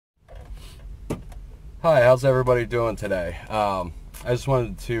Hi, how's everybody doing today? I just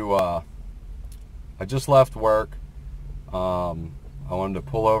wanted to, I just left work. I wanted to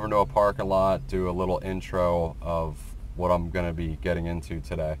pull over into a parking lot, do a little intro of what I'm going to be getting into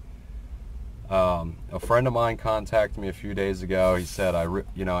today. A friend of mine contacted me a few days ago. He said,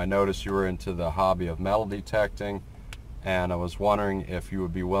 I noticed you were into the hobby of metal detecting, and I was wondering if you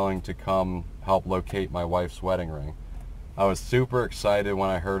would be willing to come help locate my wife's wedding ring. I was super excited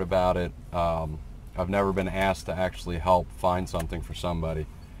when I heard about it. I've never been asked to actually help find something for somebody.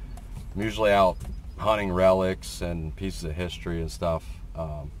 I'm usually out hunting relics and pieces of history and stuff,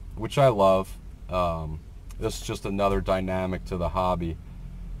 which I love. This is just another dynamic to the hobby.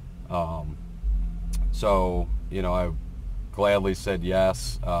 So, I gladly said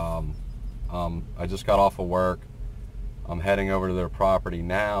yes. I just got off of work. I'm heading over to their property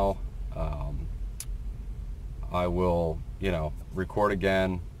now. I will, record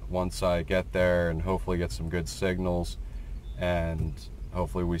again once I get there and hopefully get some good signals, and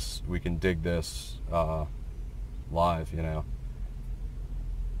hopefully we can dig this live,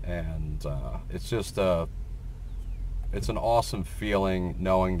 and it's just it's an awesome feeling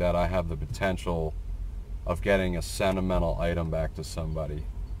knowing that I have the potential of getting a sentimental item back to somebody.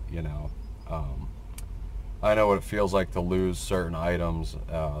 I know what it feels like to lose certain items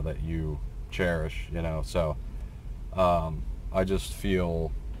that you cherish, so I just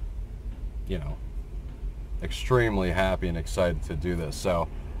feel extremely happy and excited to do this. So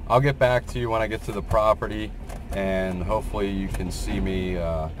I'll get back to you when I get to the property, and hopefully you can see me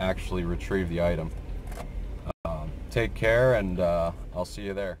actually retrieve the item. Take care, and I'll see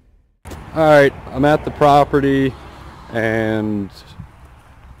you there. Alright, I'm at the property, and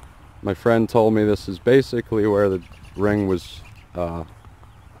my friend told me this is basically where the ring was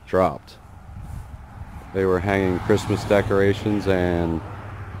dropped. They were hanging Christmas decorations, and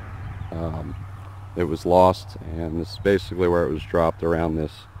it was lost, and this is basically where it was dropped, around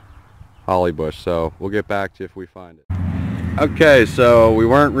this holly bush. So we'll get back to you if we find it. Okay, so we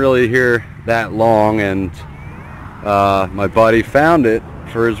weren't really here that long, and my buddy found it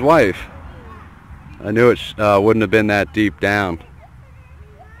for his wife. I knew it wouldn't have been that deep down,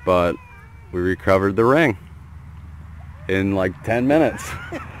 but we recovered the ring in like 10 minutes.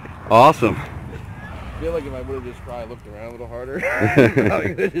 Awesome. I feel like if I would have just probably looked around a little harder, I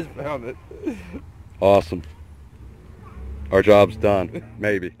could have just found it. Awesome. Our job's done.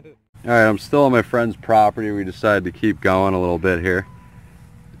 Maybe. Alright, I'm still on my friend's property. We decided to keep going a little bit here.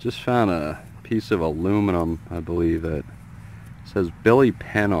 Just found a piece of aluminum, I believe, that says Billy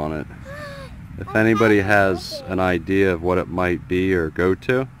Penn on it. If anybody has an idea of what it might be or go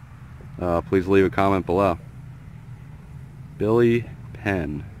to, please leave a comment below. Billy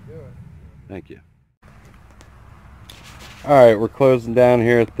Penn. Thank you. Alright, we're closing down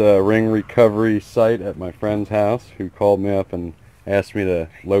here at the ring recovery site at my friend's house, who called me up and asked me to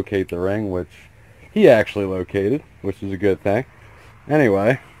locate the ring, which he actually located, which is a good thing.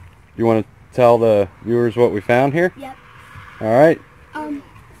 Anyway, you want to tell the viewers what we found here? Yep. Alright. What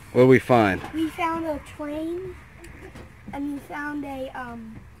did we find? We found a train, and we found a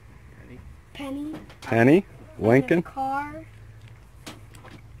penny. Penny? Lincoln? A car.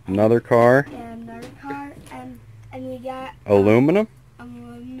 Another car? And another car, and we got aluminum?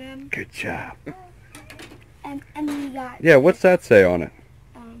 Aluminum. Good job. And we got... Yeah, what's that say on it?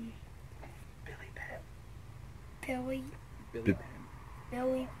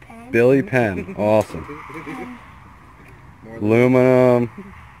 Billy Penn. Billy Penn. Awesome. Aluminum.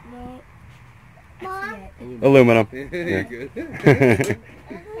 Mom? Aluminum. Yeah. Good.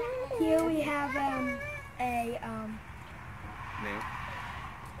 Here we have a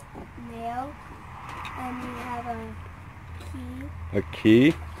nail, and we have a key. A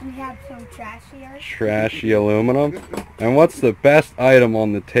key. We have some trash here. Trashy aluminum. And what's the best item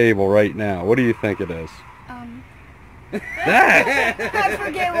on the table right now? What do you think it is? That! I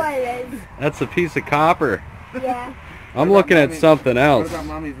forget what it is. That's a piece of copper. Yeah. I'm looking at something else. What about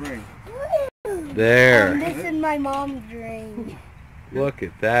Mommy's ring? There. This is my mom's ring. Look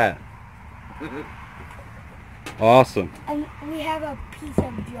at that. Awesome. And we have a piece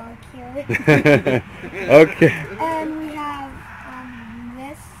of junk here. Okay. And we have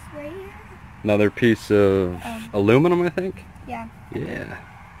this right here. Another piece of aluminum, I think? Yeah. Yeah.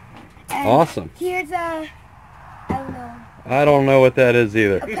 And awesome. Here's a, I don't know. I don't know what that is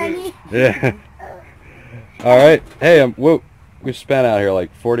either. A penny. Yeah. Alright. Hey, we spent out here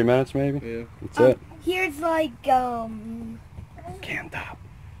like 40 minutes maybe? Yeah. That's it. Here's like, can top.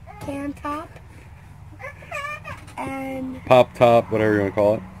 Can top. And Pop top, whatever you want to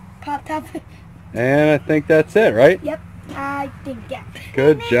call it. pop top. And I think that's it, right? Yep. I think that.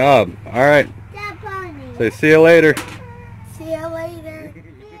 Good job. Alright. Say see you later. See you later.